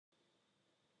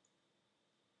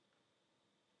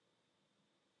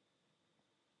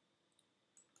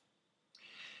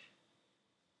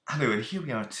Hello, and here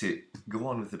we are to go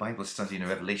on with the Bible study in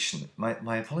Revelation.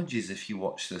 My apologies if you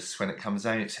watch this when it comes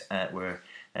out. We're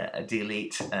a day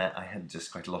late. I had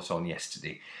just quite a lot on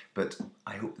yesterday, but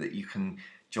I hope that you can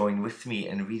join with me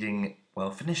in reading,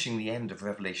 finishing the end of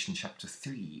Revelation chapter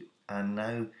 3 and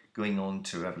now going on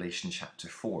to Revelation chapter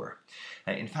 4.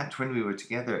 In fact, when we were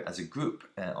together as a group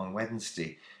on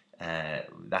Wednesday,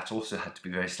 that also had to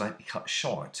be very slightly cut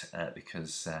short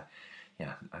because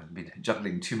I've been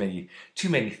juggling too many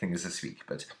things this week.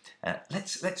 But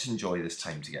let's enjoy this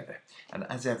time together. And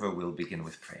as ever, we'll begin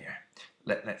with prayer.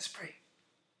 Let's pray.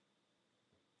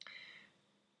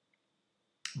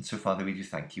 And so, Father, we do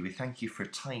thank you. We thank you for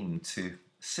time to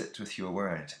sit with your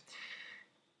word,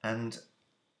 and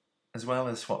as well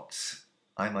as what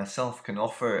I myself can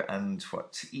offer and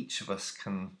what each of us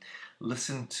can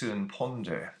listen to and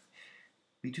ponder.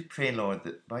 We do pray, Lord,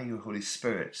 that by your Holy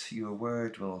Spirit, your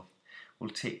word will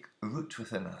take root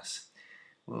within us,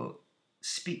 will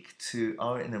speak to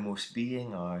our innermost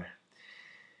being, our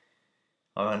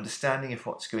understanding of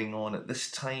what's going on at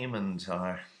this time, and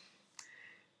our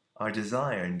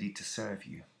desire indeed to serve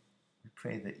you. We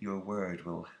pray that your word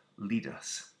will lead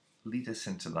us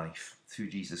into life through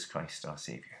Jesus Christ our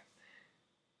Saviour.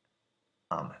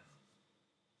 Amen.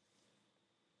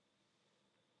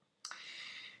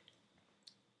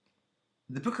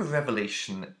 The book of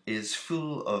Revelation is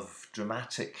full of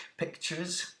dramatic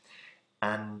pictures,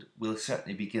 and we'll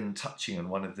certainly begin touching on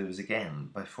one of those again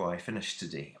before I finish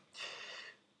today.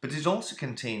 But it also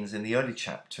contains in the early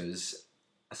chapters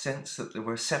a sense that there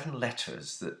were 7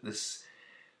 letters that this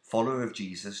follower of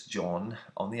Jesus, John,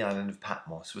 on the island of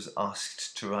Patmos was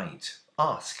asked to write.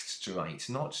 Asked to write,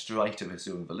 not to write of his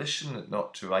own volition,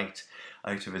 not to write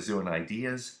out of his own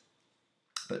ideas,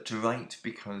 but to write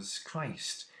because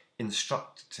Christ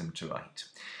instructed him to write.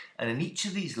 And in each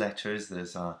of these letters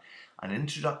there's an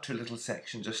introductory little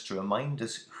section just to remind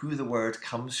us who the word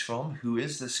comes from, who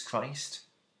is this Christ.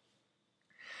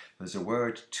 There's a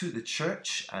word to the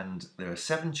church, and there are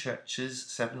 7 churches,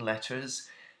 7 letters.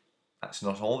 That's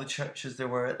not all the churches there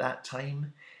were at that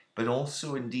time, but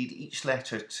also indeed each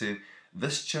letter to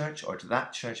this church or to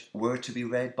that church were to be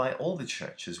read by all the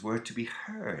churches, were to be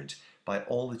heard by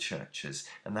all the churches,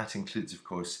 and that includes, of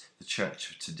course, the church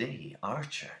of today, our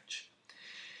church.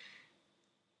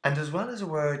 And as well as a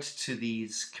word to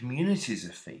these communities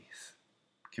of faith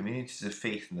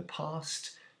in the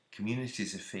past,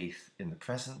 communities of faith in the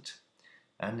present,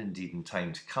 and indeed in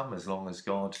time to come, as long as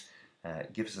God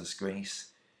gives us grace,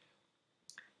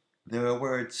 there are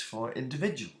words for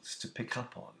individuals to pick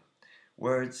up on,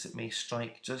 words that may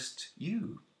strike just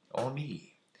you or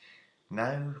me,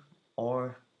 now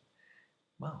or,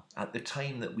 at the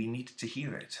time that we need to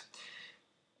hear it.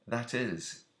 That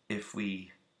is, if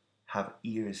we have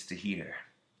ears to hear,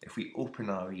 if we open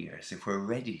our ears, if we're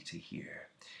ready to hear.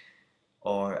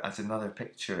 Or, as another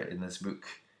picture in this book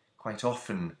quite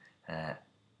often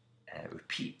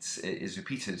is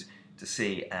repeated to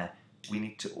say, we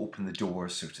need to open the door,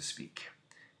 so to speak.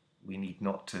 We need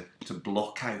not to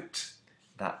block out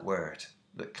that word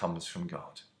that comes from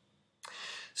God.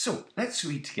 So let's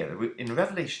read together. We're in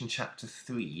Revelation chapter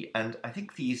 3, and I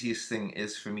think the easiest thing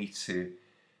is for me to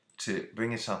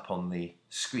bring it up on the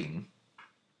screen.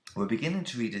 We're beginning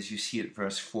to read as you see it,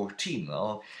 verse 14.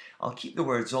 I'll keep the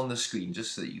words on the screen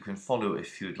just so that you can follow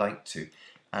if you'd like to,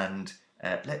 and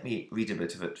let me read a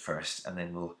bit of it first, and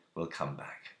then we'll come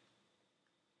back.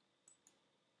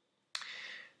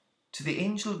 To the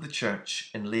angel of the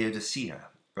church in Laodicea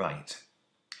write,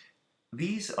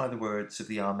 these are the words of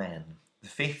the Amen, the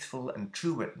faithful and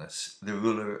true witness, the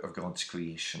ruler of God's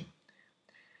creation.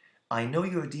 I know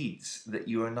your deeds, that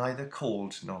you are neither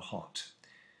cold nor hot.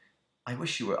 I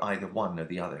wish you were either one or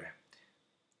the other.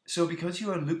 So because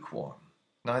you are lukewarm,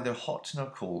 neither hot nor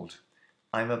cold,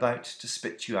 I am about to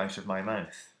spit you out of my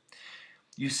mouth.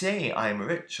 You say, I am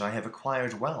rich, I have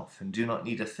acquired wealth, and do not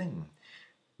need a thing.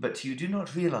 But you do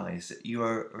not realize that you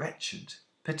are wretched,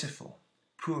 pitiful,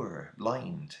 poor,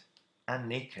 blind, and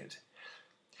naked.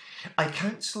 I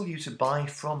counsel you to buy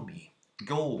from me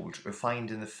gold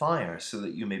refined in the fire so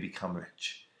that you may become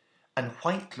rich, and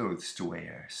white clothes to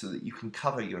wear so that you can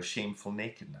cover your shameful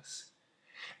nakedness,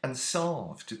 and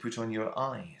salve to put on your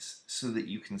eyes so that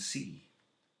you can see.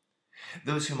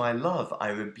 Those whom I love I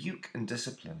rebuke and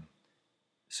discipline,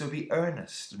 so be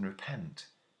earnest and repent.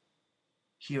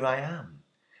 Here I am.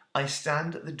 I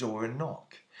stand at the door and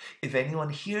knock. If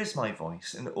anyone hears my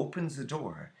voice and opens the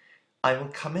door, I will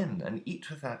come in and eat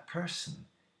with that person,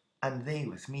 and they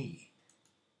with me.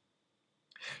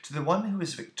 To the one who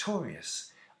is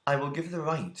victorious, I will give the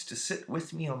right to sit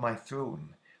with me on my throne,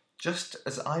 just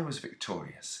as I was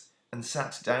victorious and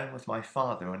sat down with my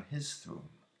Father on his throne.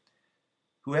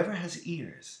 Whoever has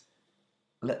ears,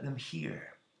 let them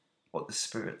hear what the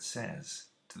Spirit says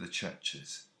to the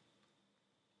churches.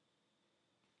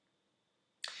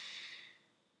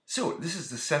 So this is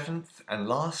the seventh and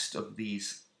last of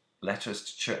these letters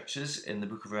to churches in the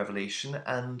book of Revelation,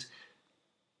 and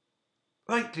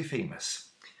rightly famous.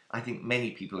 I think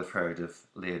many people have heard of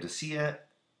Laodicea,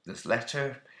 this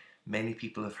letter. Many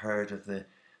people have heard of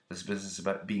this business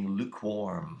about being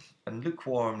lukewarm. And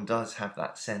lukewarm does have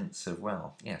that sense of,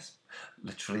 well, yes,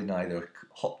 literally neither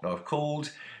hot nor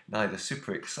cold, neither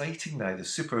super exciting, neither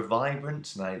super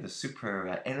vibrant, neither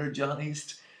super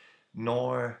energized,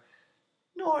 nor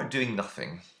doing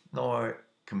nothing, nor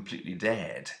completely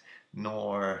dead,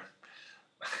 nor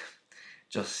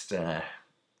just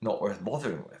not worth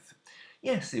bothering with.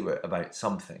 Yes, they were about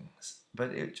some things,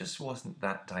 but it just wasn't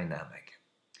that dynamic.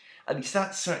 At least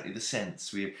that's certainly the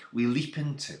sense we leap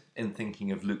into in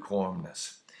thinking of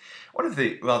lukewarmness. One of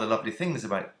the rather lovely things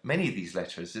about many of these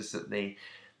letters is that they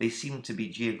seem to be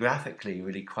geographically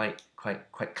really quite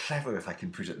clever, if I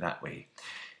can put it that way.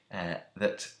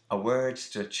 That a word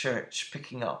to a church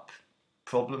picking up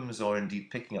problems or indeed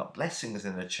picking up blessings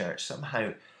in a church,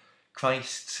 somehow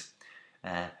Christ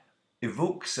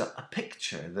evokes a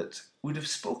picture that would have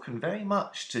spoken very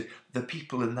much to the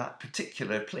people in that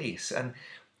particular place. And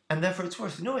therefore it's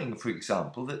worth knowing, for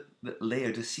example, that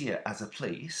Laodicea as a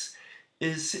place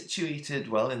is situated,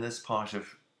 well, in this part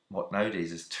of what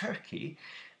nowadays is Turkey,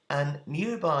 and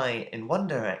nearby in one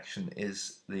direction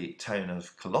is the town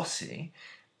of Colossae,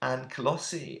 and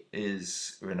Colossae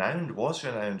was renowned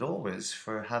always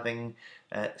for having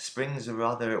springs of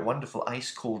rather wonderful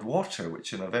ice-cold water,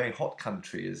 which in a very hot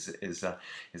country is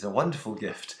a wonderful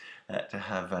gift to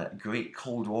have great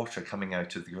cold water coming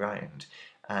out of the ground.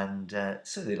 And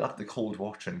so they loved the cold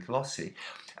water in Colossae.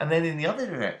 And then in the other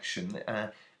direction,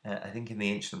 I think in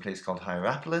the ancient place called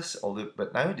Hierapolis,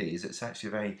 but nowadays it's actually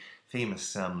a very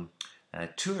famous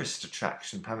tourist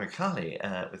attraction,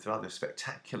 Pamukkale, with rather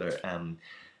spectacular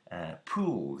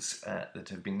pools that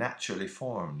have been naturally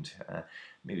formed.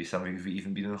 Maybe some of you have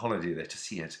even been on holiday there to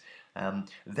see it.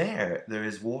 There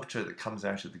is water that comes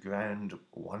out of the ground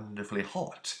wonderfully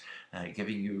hot,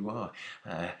 giving you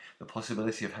the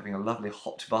possibility of having a lovely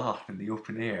hot bath in the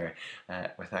open air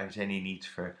without any need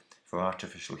for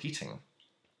artificial heating.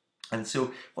 And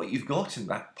so what you've got in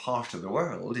that part of the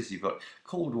world is you've got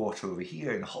cold water over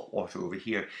here and hot water over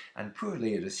here, and poor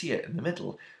Laodicea in the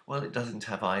middle. Well, it doesn't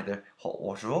have either hot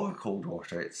water or cold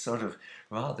water. It's sort of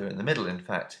rather in the middle. In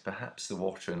fact, perhaps the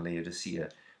water in Laodicea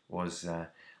was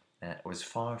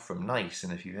far from nice,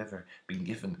 and if you've ever been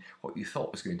given what you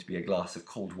thought was going to be a glass of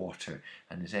cold water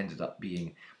and it ended up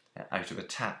being out of a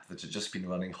tap that had just been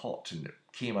running hot and it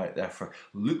came out there for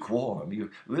lukewarm, you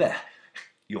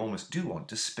almost do want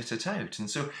to spit it out. And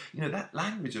so, that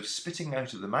language of spitting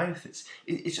out of the mouth,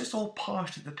 it's just all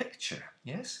part of the picture,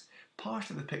 yes? Part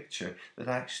of the picture that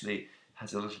actually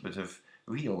has a little bit of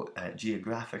real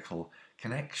geographical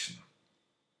connection.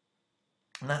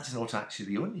 And that's not actually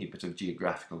the only bit of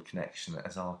geographical connection,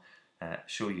 as I'll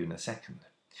show you in a second.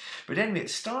 But anyway, it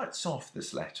starts off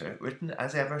this letter, written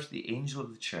as ever to the angel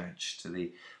of the church, to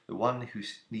the one who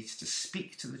needs to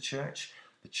speak to the church.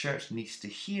 The church needs to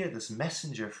hear this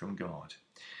messenger from God,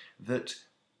 that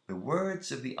the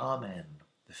words of the Amen,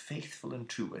 the faithful and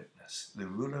true witness, the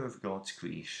ruler of God's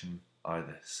creation, are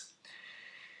this.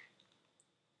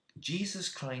 Jesus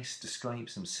Christ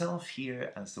describes himself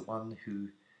here as the one who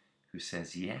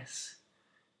says yes,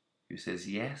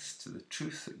 to the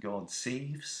truth that God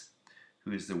saves,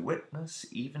 who is the witness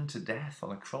even to death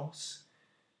on a cross.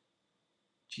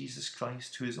 Jesus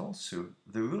Christ, who is also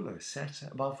the ruler set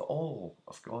above all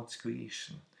of God's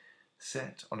creation,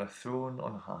 set on a throne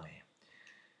on high.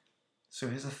 So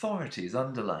his authority is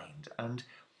underlined, and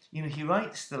he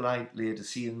writes to the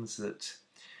Laodiceans that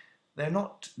they're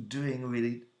not doing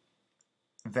really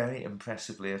very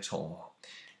impressively at all.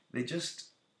 They just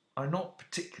are not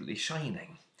particularly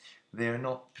shining. They are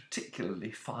not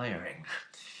particularly firing.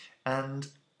 And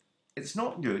it's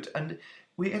not good. And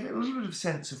we get a little bit of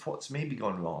sense of what's maybe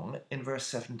gone wrong in verse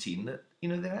 17, that,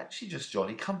 they're actually just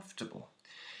jolly comfortable.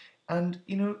 And,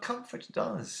 comfort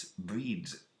does breed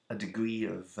a degree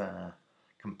of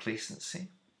complacency,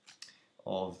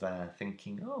 of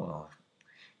thinking, oh, well,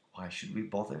 why should we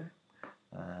bother?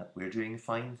 We're doing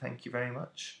fine, thank you very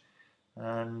much.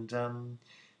 And,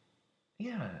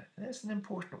 that's an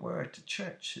important word to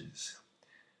churches.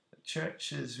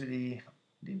 Churches really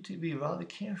need to be rather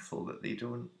careful that they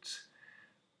don't,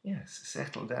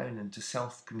 settle down into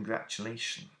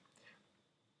self-congratulation.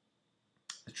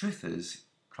 The truth is,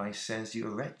 Christ says you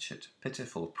are wretched,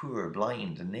 pitiful, poor,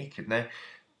 blind, and naked. Now,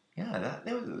 yeah,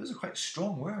 those are quite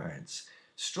strong words.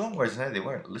 Strong words. Now, they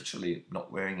weren't literally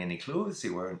not wearing any clothes. They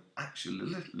weren't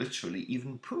actually literally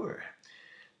even poor.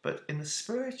 But in the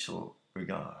spiritual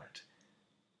regard,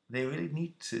 they really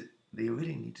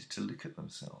needed to look at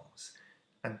themselves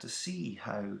and to see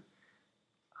how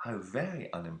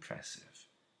very unimpressive,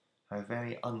 how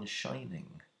very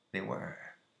unshining they were.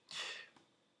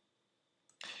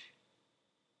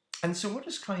 And so what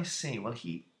does Christ say? Well,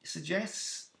 he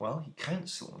suggests, he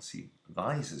counsels, he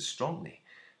advises strongly,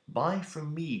 buy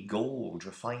from me gold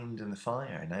refined in the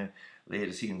fire. Now,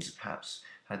 Laodiceans perhaps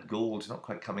had gold not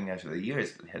quite coming out of their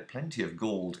ears, but they had plenty of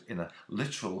gold in a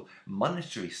literal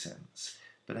monetary sense.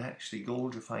 But actually,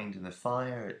 gold refined in the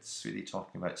fire, it's really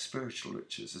talking about spiritual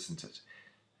riches, isn't it?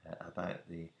 About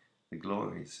the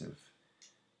glories of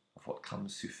what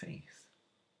comes through faith,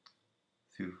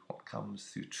 through what comes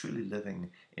through truly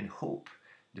living in hope,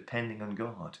 depending on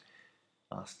God,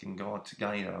 asking God to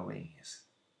guide our ways.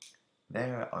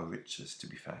 There are riches to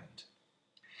be found.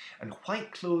 And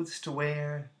white clothes to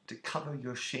wear to cover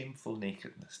your shameful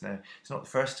nakedness. Now, it's not the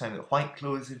first time that white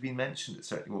clothes have been mentioned. It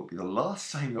certainly won't be the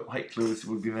last time that white clothes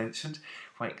will be mentioned.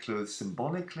 White clothes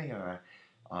symbolically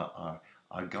are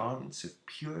garments of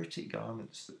purity,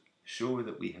 garments that show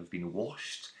that we have been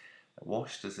washed,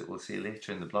 as it will say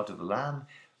later, in the blood of the Lamb,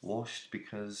 washed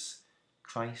because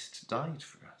Christ died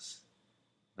for us,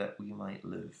 that we might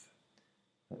live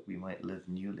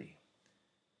newly,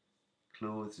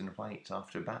 clothed in white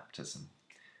after baptism.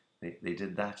 They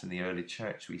did that in the early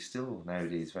church. We still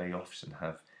nowadays very often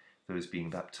have those being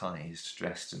baptized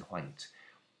dressed in white.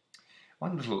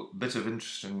 One little bit of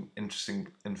interesting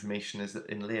information is that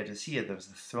in Laodicea there was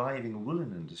a thriving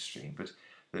woolen industry, but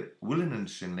the woolen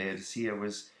industry in Laodicea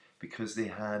was because they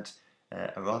had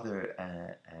a rather,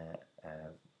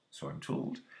 so I'm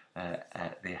told,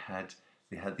 they had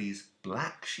these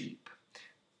black sheep.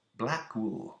 Black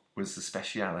wool was the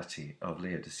speciality of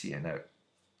Laodicea. Now,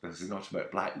 this is not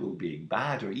about black wool being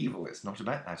bad or evil. It's not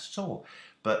about that at all.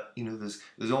 But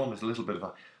there's almost a little bit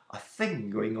of a thing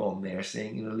going on there,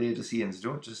 saying Laodiceans,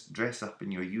 don't just dress up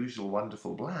in your usual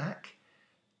wonderful black.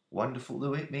 Wonderful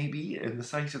though it may be in the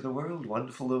sight of the world,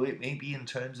 wonderful though it may be in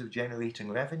terms of generating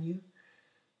revenue,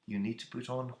 you need to put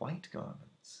on white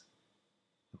garments,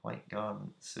 the white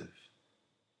garments of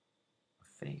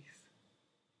faith,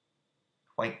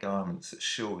 white garments that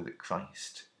show that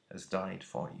Christ has died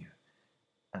for you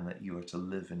and that you are to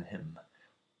live in him.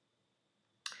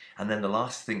 And then the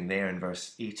last thing there in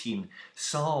verse 18,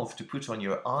 salve to put on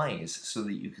your eyes so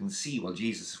that you can see. Well,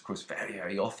 Jesus, of course, very,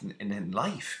 very often in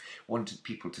life wanted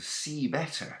people to see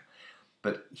better.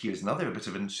 But here's another bit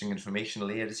of interesting information.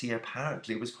 Laodicea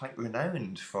apparently was quite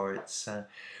renowned for its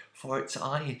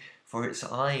eye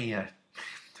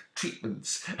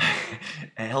treatments,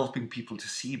 helping people to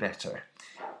see better.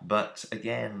 But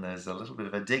again, there's a little bit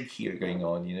of a dig here going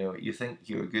on. You think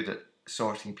you're good at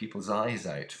sorting people's eyes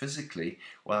out physically.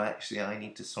 Well, actually, I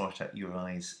need to sort out your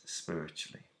eyes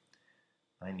spiritually.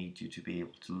 I need you to be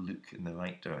able to look in the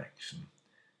right direction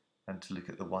and to look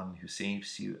at the one who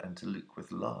saves you and to look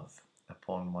with love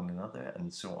upon one another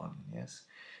and so on. Yes.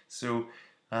 So,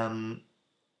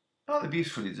 rather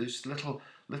beautifully, there's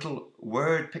little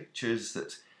word pictures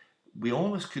that we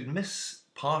almost could miss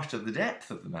part of the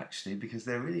depth of them, actually, because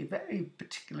they're really very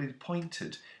particularly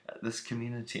pointed at this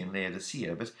community in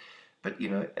Laodicea. But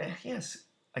yes,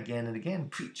 again and again,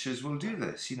 preachers will do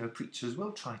this. Preachers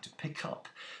will try to pick up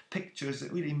pictures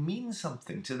that really mean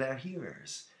something to their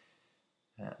hearers.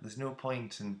 There's no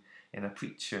point in a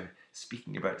preacher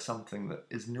speaking about something that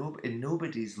is in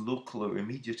nobody's local or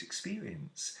immediate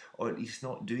experience, or at least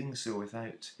not doing so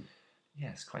without,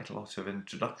 yes, quite a lot of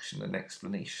introduction and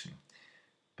explanation.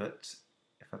 But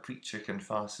if a preacher can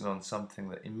fasten on something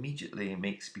that immediately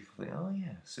makes people think, oh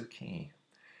yes, okay,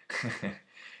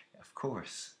 of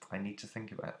course, I need to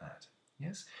think about that.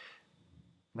 Yes,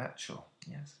 natural,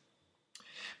 yes.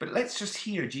 But let's just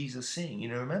hear Jesus saying,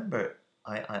 remember,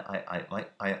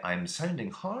 I'm sounding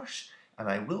harsh and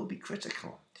I will be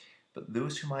critical, but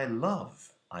those whom I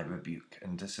love, I rebuke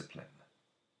and discipline.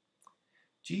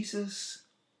 Jesus,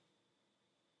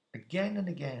 again and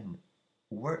again,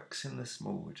 works in this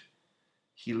mode.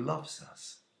 He loves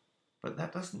us, but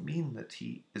that doesn't mean that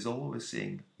he is always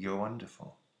saying, you're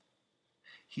wonderful.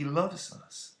 He loves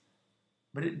us,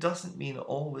 but it doesn't mean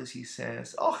always he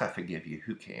says, oh, I forgive you,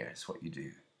 who cares what you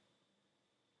do.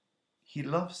 He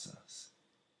loves us.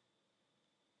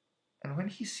 And when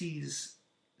he sees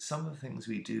some of the things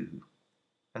we do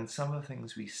and some of the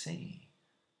things we say,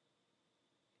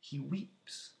 he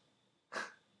weeps,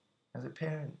 as a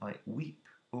parent might weep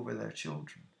over their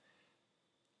children.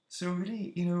 So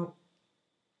really,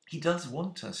 he does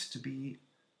want us to be,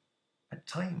 at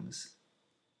times,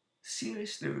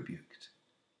 seriously rebuked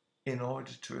in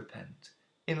order to repent,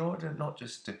 in order not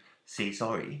just to say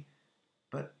sorry,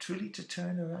 but truly to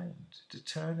turn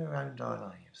around our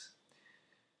lives.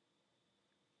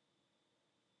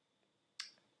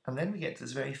 And then we get to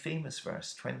this very famous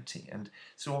verse 20, and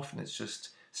so often it's just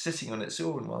sitting on its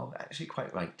own. Well, actually,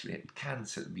 quite rightly, it can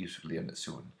sit beautifully on its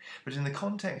own. But in the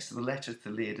context of the letter to the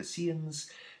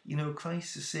Laodiceans,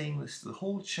 Christ is saying this to the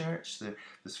whole church.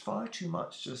 There's far too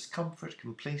much just comfort,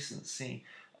 complacency,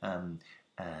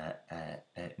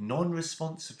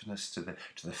 non-responsiveness to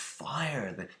the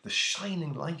fire, the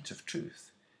shining light of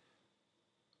truth.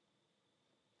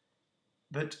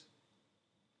 But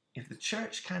if the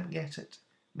church can't get it,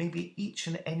 maybe each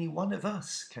and any one of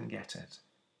us can get it.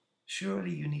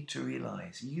 Surely you need to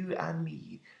realize, you and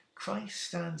me, Christ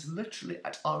stands literally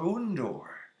at our own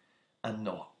door and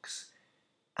knocks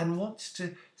and wants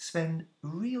to spend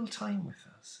real time with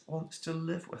us, wants to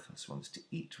live with us, wants to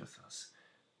eat with us,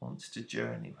 wants to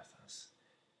journey with us.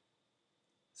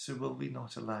 So will we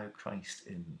not allow Christ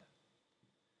in?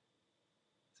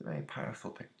 It's a very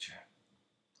powerful picture.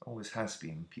 Always has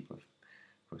been. People have,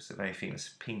 of course, a very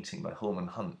famous painting by Holman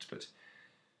Hunt, but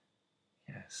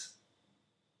yes,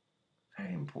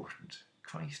 very important.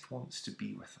 Christ wants to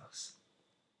be with us.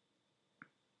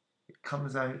 It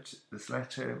comes out, this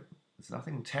letter, there's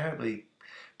nothing terribly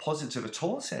positive at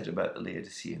all said about the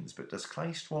Laodiceans, but does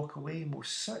Christ walk away?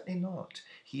 Most certainly not.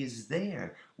 He is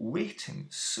there, waiting,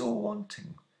 so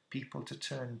wanting people to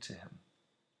turn to him,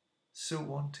 so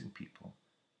wanting people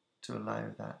to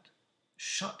allow that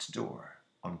shut door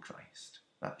on Christ,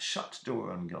 that shut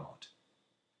door on God,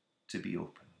 to be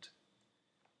opened.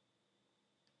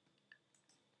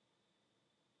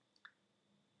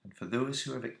 And for those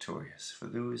who are victorious, for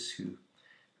those who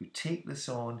take this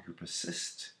on, who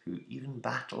persist, who even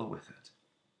battle with it,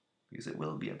 because it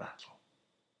will be a battle.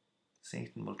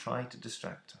 Satan will try to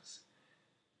distract us.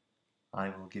 I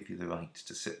will give you the right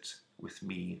to sit with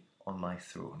me on my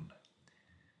throne.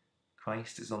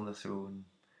 Christ is on the throne.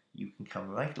 You can come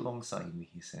right alongside me,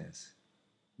 he says.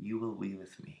 You will be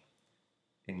with me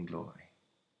in glory.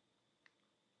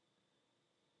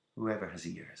 Whoever has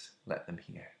ears, let them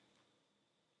hear.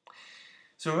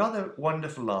 So a rather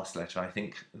wonderful last letter, I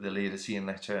think, the Laodicean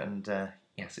letter, and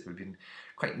yes, it would have been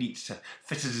quite neat to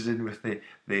fit it in with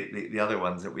the other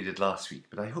ones that we did last week,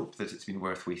 but I hope that it's been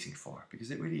worth waiting for, because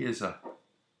it really is a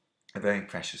very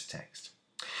precious text.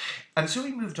 And so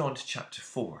we moved on to chapter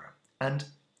 4, and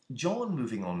John,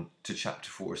 moving on to chapter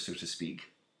 4, so to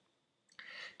speak,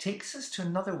 takes us to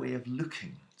another way of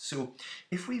looking. So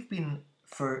if we've been,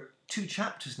 for 2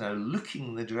 chapters now, looking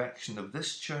in the direction of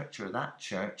this church or that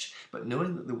church, but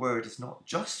knowing that the word is not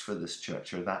just for this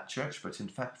church or that church, but in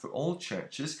fact for all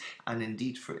churches, and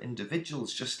indeed for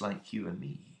individuals just like you and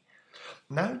me.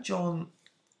 Now John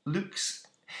looks,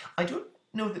 I don't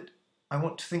know that I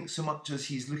want to think so much as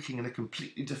he's looking in a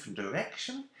completely different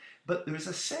direction, but there is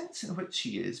a sense in which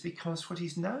he is, because what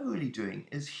he's now really doing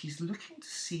is he's looking to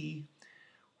see,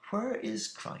 where is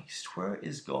Christ, where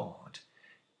is God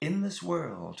in this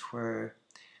world where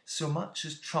so much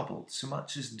is troubled, so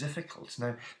much is difficult.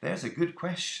 Now, there's a good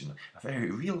question, a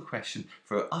very real question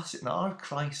for us in our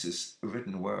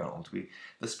crisis-ridden world.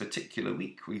 This particular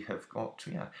week we have got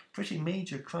pretty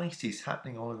major crises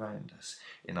happening all around us,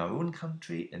 in our own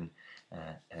country, in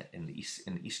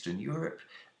Eastern Europe,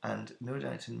 and no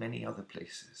doubt in many other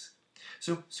places.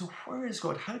 So where is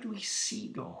God? How do we see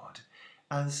God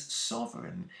as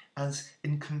sovereign, as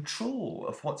in control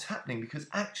of what's happening? Because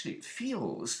actually it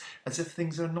feels as if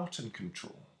things are not in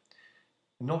control,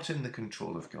 not in the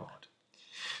control of God.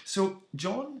 So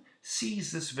John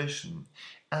sees this vision,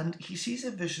 and he sees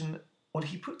a vision, well,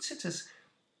 he puts it as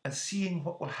seeing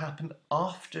what will happen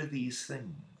after these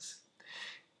things.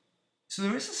 So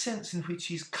there is a sense in which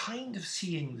he's kind of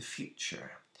seeing the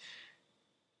future.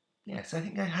 Yes, I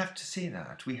think I have to say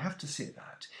that. We have to say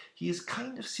that. He is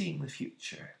kind of seeing the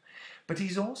future, but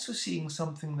he's also seeing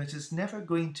something that is never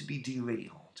going to be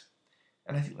derailed.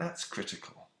 And I think that's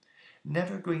critical.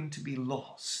 Never going to be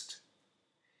lost.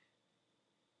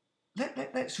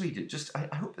 Let's read it.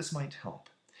 I hope this might help.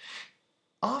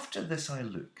 After this I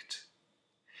looked,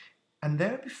 and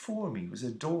there before me was a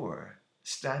door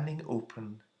standing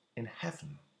open in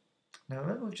heaven. Now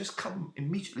remember, we've just come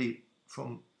immediately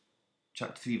from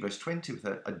chapter 3, verse 20, with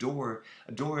a door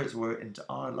as it were into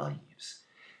our lives.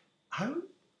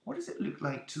 What does it look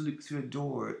like to look through a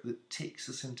door that takes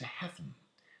us into heaven?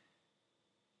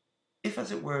 If,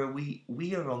 as it were,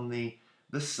 we are on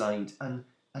this side, and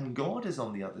and God is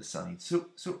on the other side. So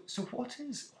what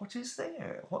is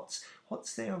there?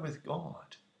 What's there with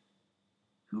God?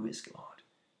 Who is God?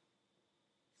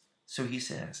 So he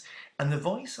says, and the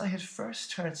voice I had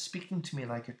first heard speaking to me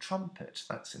like a trumpet,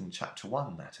 that's in chapter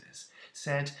 1, that is,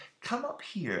 said, come up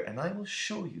here and I will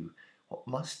show you what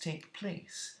must take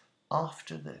place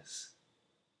after this.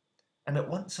 And at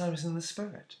once I was in the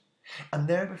Spirit, and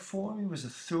there before me was a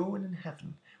throne in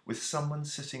heaven with someone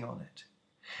sitting on it.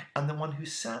 And the one who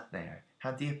sat there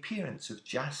had the appearance of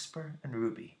jasper and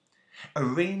ruby. A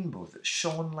rainbow that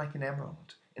shone like an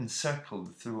emerald encircled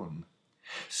the throne.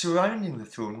 Surrounding the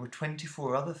throne were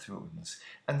 24 other thrones,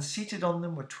 and seated on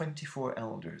them were 24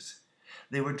 elders.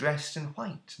 They were dressed in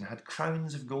white and had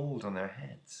crowns of gold on their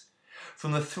heads.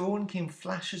 From the throne came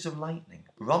flashes of lightning,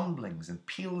 rumblings, and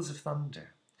peals of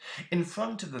thunder. In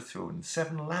front of the throne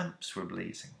 7 lamps were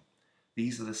blazing.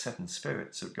 These are the 7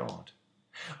 spirits of God.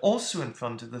 Also in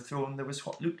front of the throne there was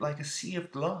what looked like a sea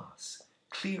of glass,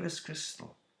 clear as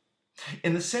crystal.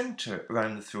 In the centre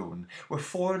around the throne were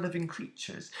 4 living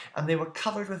creatures, and they were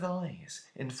covered with eyes,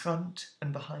 in front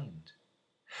and behind.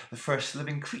 The first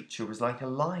living creature was like a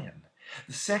lion,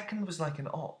 the second was like an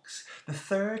ox, the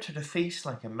third had a face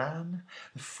like a man,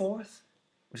 the fourth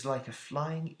was like a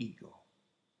flying eagle.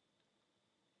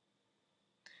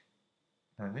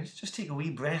 Now I'm going to just take a wee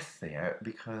breath there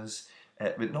because,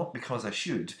 but not because I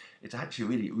should, it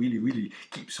actually really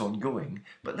keeps on going,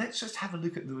 but let's just have a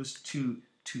look at those two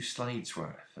slides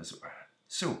worth, as it were.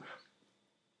 So,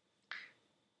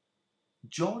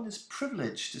 John is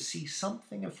privileged to see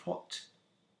something of what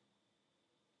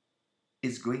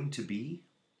is going to be,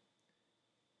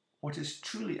 what is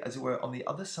truly, as it were, on the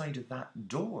other side of that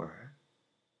door,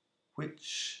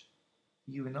 which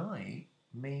you and I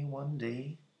may one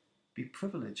day be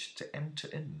privileged to enter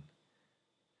in.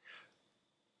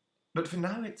 But for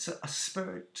now it's a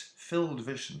spirit-filled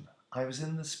vision. I was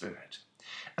in the Spirit.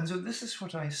 And so this is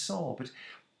what I saw, but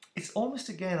it's almost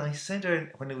again, I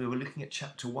said when we were looking at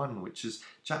chapter 1, which is,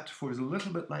 chapter 4 is a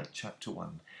little bit like chapter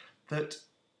 1, that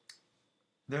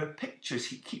there are pictures,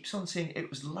 he keeps on saying it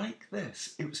was like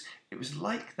this, it was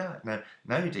like that. Now,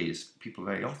 nowadays, people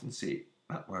very often say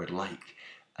that word like.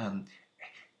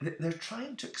 They're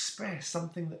trying to express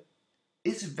something that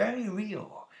is very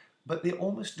real, but they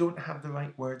almost don't have the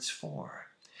right words for.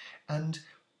 And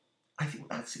I think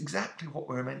that's exactly what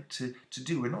we're meant to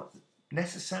do. We're not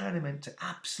necessarily meant to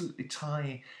absolutely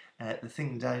tie the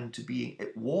thing down to being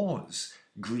it was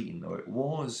green or it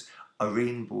was a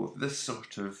rainbow of this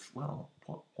sort of, well,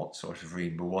 what sort of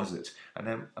rainbow was it?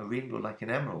 And a rainbow like an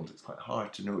emerald, it's quite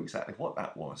hard to know exactly what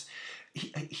that was.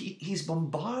 He's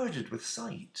bombarded with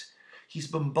sight. He's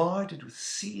bombarded with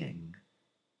seeing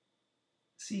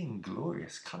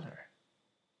glorious colour,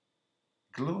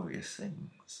 glorious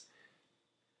things.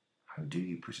 How do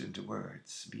you put into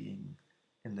words being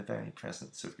in the very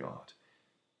presence of God?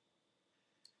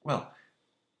 Well,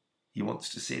 he wants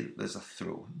to say that there's a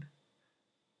throne.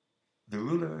 The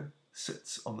ruler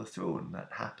sits on the throne. That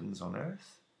happens on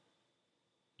earth.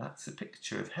 That's a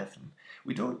picture of heaven.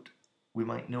 We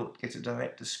might not get a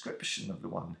direct description of the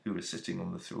one who is sitting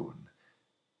on the throne.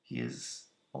 He is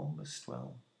almost,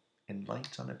 well, in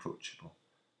light unapproachable.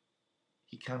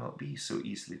 He cannot be so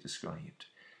easily described.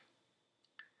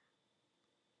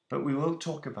 But we will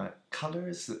talk about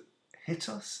colours that hit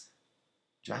us,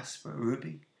 jasper,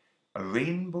 ruby, a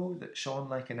rainbow that shone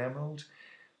like an emerald.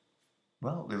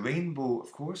 Well, the rainbow,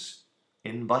 of course,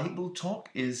 in Bible talk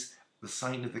is the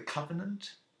sign of the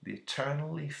covenant, the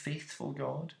eternally faithful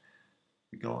God,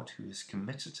 the God who has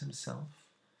committed himself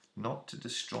not to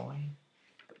destroy,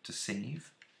 but to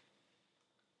save.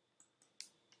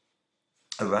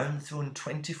 Around the throne,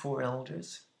 24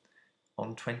 elders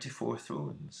on 24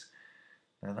 thrones.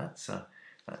 Now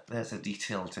there's a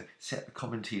detail to set the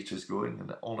commentators going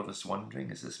and all of us wondering,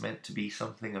 is this meant to be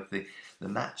something of the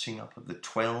matching up of the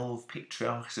 12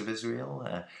 patriarchs of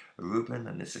Israel, Reuben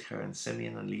and Issachar and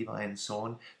Simeon and Levi and so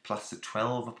on, plus the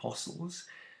 12 apostles?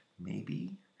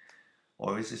 Maybe.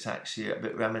 Or is it actually a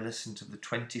bit reminiscent of the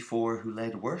 24 who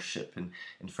led worship in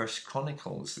 1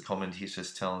 Chronicles? The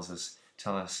commentators tell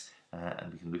us,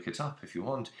 and we can look it up if you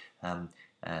want,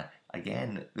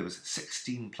 again, there was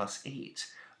 16 plus 8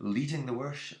 leading the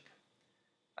worship.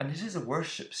 And it is a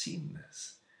worship scene,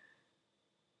 this.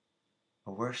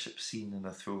 A worship scene in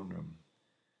a throne room.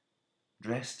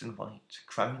 Dressed in white,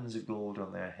 crowns of gold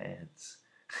on their heads.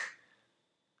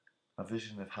 A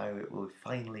vision of how it will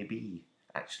finally be,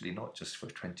 actually not just for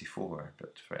 24,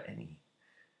 but for any.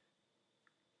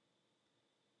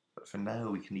 But for now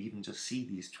we can even just see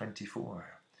these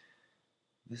 24.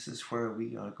 This is where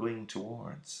we are going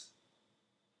towards.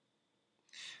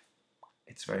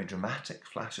 It's very dramatic,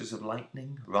 flashes of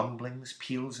lightning, rumblings,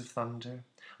 peals of thunder,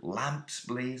 lamps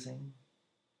blazing.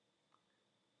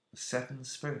 The seven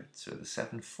spirits, or the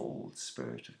sevenfold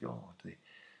Spirit of God. The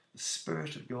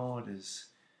Spirit of God is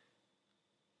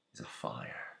a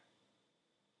fire,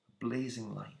 a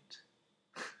blazing light.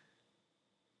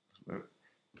 We're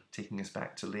taking us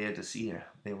back to Laodicea.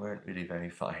 They weren't really very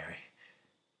fiery.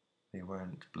 They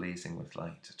weren't blazing with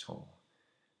light at all.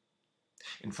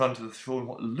 In front of the throne,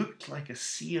 what looked like a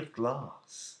sea of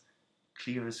glass,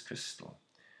 clear as crystal.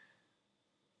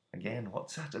 Again,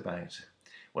 what's that about?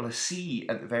 Well, a sea,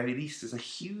 at the very least, is a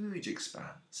huge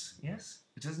expanse, yes?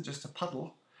 It isn't just a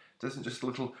puddle, it isn't just a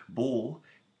little bowl.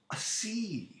 A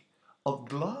sea of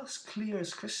glass clear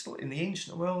as crystal. In the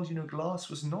ancient world, you know, glass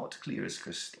was not clear as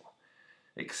crystal,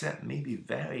 except maybe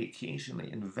very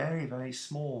occasionally in very, very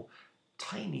small,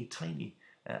 tiny, tiny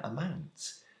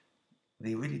amounts.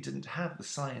 They really didn't have the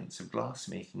science of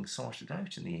glassmaking sorted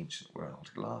out in the ancient world.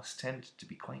 Glass tended to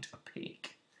be quite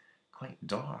opaque, quite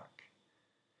dark.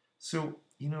 So,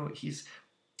 you know, he's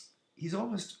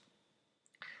almost,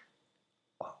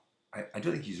 well, I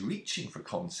don't think he's reaching for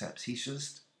concepts. He's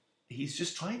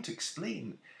just trying to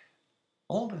explain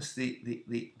almost the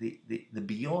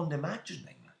beyond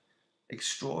imagining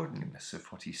extraordinariness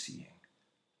of what he's seeing.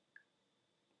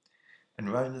 And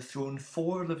round the throne,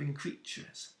 4 living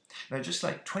creatures. Now, just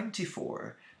like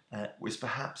 24 was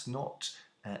perhaps not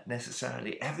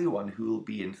necessarily everyone who will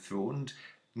be enthroned,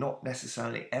 not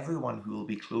necessarily everyone who will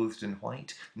be clothed in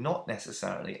white, not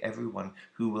necessarily everyone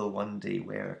who will one day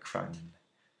wear a crown.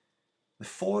 The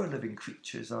 4 living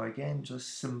creatures are again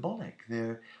just symbolic.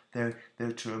 They're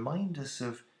to remind us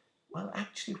of, well,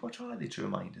 actually, what are they to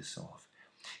remind us of?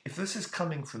 If this is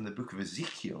coming from the book of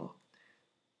Ezekiel,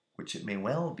 which it may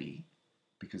well be,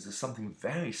 because there's something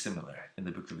very similar in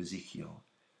the book of Ezekiel,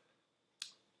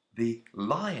 the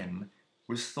lion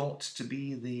was thought to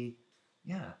be the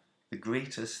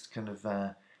greatest kind of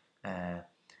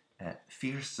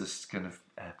fiercest kind of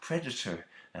predator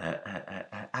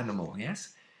animal,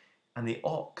 yes? And the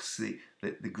ox,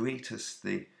 the greatest,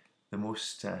 the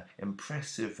most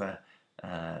impressive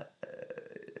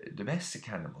domestic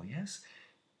animal, yes?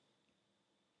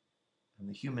 And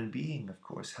the human being, of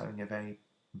course, having a very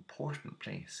important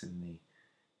place in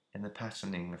the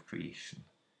patterning of creation.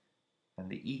 And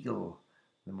the eagle,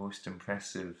 the most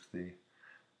impressive, the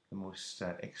most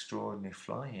extraordinary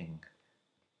flying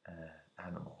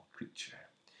animal, creature.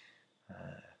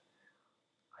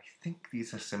 I think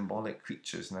these are symbolic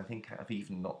creatures, and I think I'm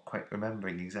even not quite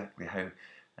remembering exactly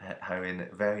how in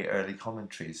very early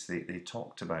commentaries they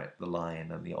talked about the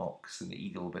lion and the ox and the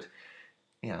eagle, but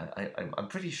yeah, I'm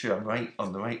pretty sure I'm right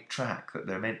on the right track, that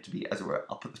they're meant to be, as it were,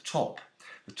 up at the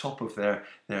top of their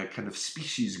kind of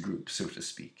species group, so to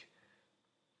speak.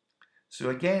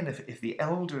 So again, if the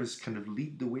elders kind of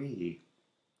lead the way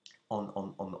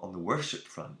on the worship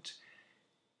front,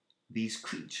 these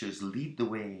creatures lead the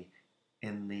way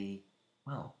in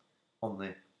on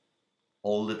the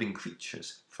all living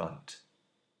creatures front,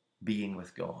 being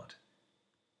with God.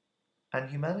 And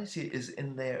humanity is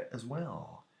in there as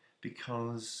well,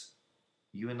 because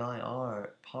you and I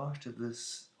are part of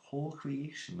this whole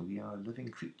creation. We are living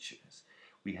creatures.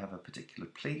 We have a particular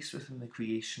place within the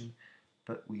creation,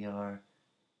 but we are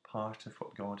part of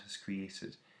what God has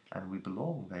created, and we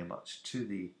belong very much to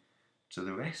the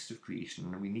rest of creation,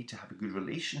 and we need to have a good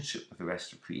relationship with the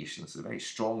rest of creation. It's a very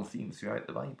strong theme throughout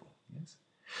the Bible. Yes.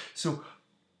 So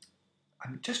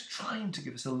I'm just trying to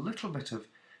give us a little bit of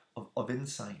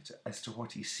insight as to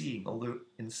what he's seeing, although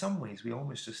in some ways we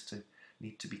almost just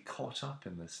need to be caught up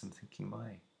in this and thinking,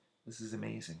 my, this is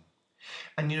amazing.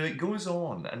 And you know, it goes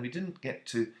on, and we didn't get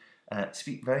to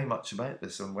speak very much about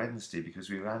this on Wednesday because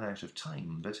we ran out of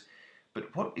time,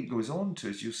 but what it goes on to,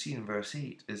 as you'll see in verse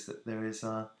 8, is that there is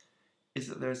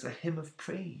a hymn of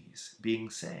praise being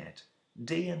said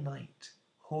day and night.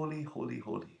 Holy, holy,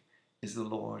 holy is the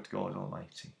Lord God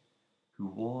Almighty, who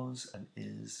was and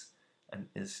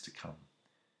is to come.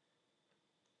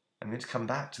 I'm going to come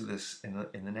back to this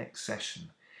in the next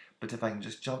session, but if I can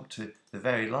just jump to the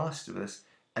very last of this,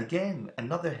 again,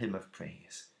 another hymn of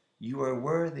praise. You are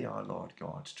worthy, our Lord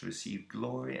God, to receive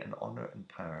glory and honour and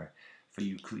power, for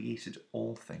you created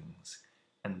all things,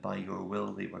 and by your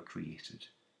will they were created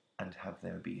and have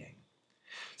their being.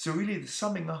 So really the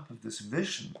summing up of this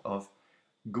vision of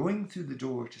going through the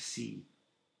door to see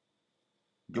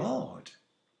God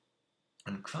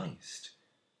and Christ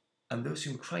and those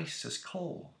whom Christ has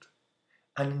called,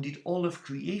 and indeed all of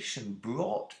creation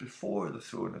brought before the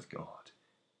throne of God,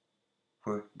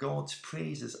 where God's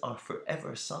praises are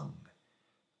forever sung.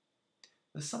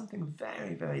 There's something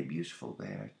very, very beautiful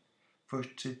there for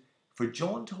for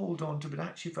John to hold on to, but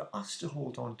actually for us to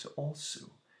hold on to also,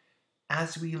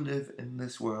 as we live in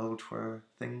this world where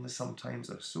things sometimes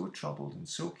are so troubled and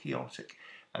so chaotic,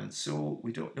 and so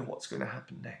we don't know what's going to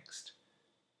happen next.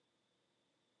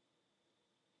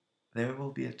 There will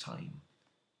be a time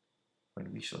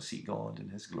when we shall see God in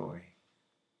his glory,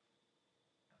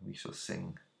 and we shall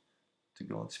sing to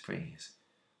God's praise.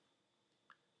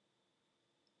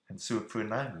 And so for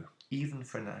now, even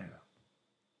for now,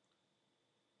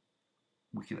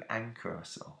 we can anchor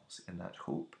ourselves in that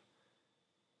hope.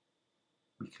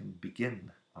 We can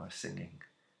begin our singing,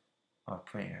 our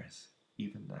prayers,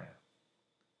 even now.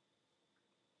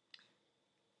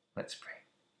 Let's pray.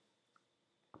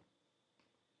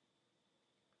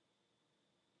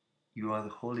 You are the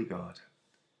holy God.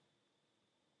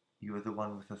 You are the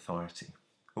one with authority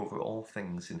over all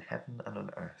things in heaven and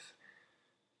on earth.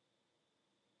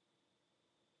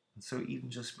 And so even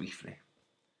just briefly,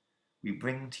 we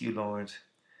bring to you, Lord,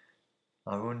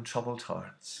 our own troubled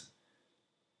hearts,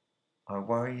 our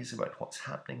worries about what's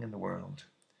happening in the world,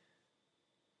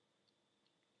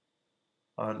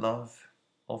 our love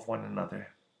of one another,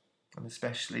 and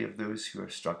especially of those who are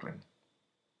struggling,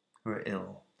 who are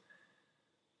ill,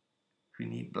 who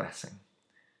need blessing.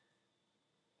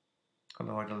 And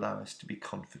Lord, allow us to be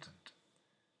confident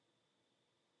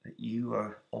that you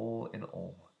are all in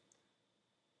all.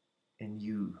 In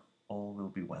you all will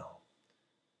be well.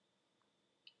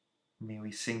 May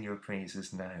we sing your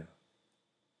praises now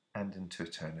and into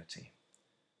eternity.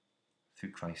 Through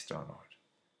Christ our Lord.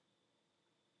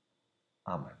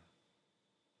 Amen.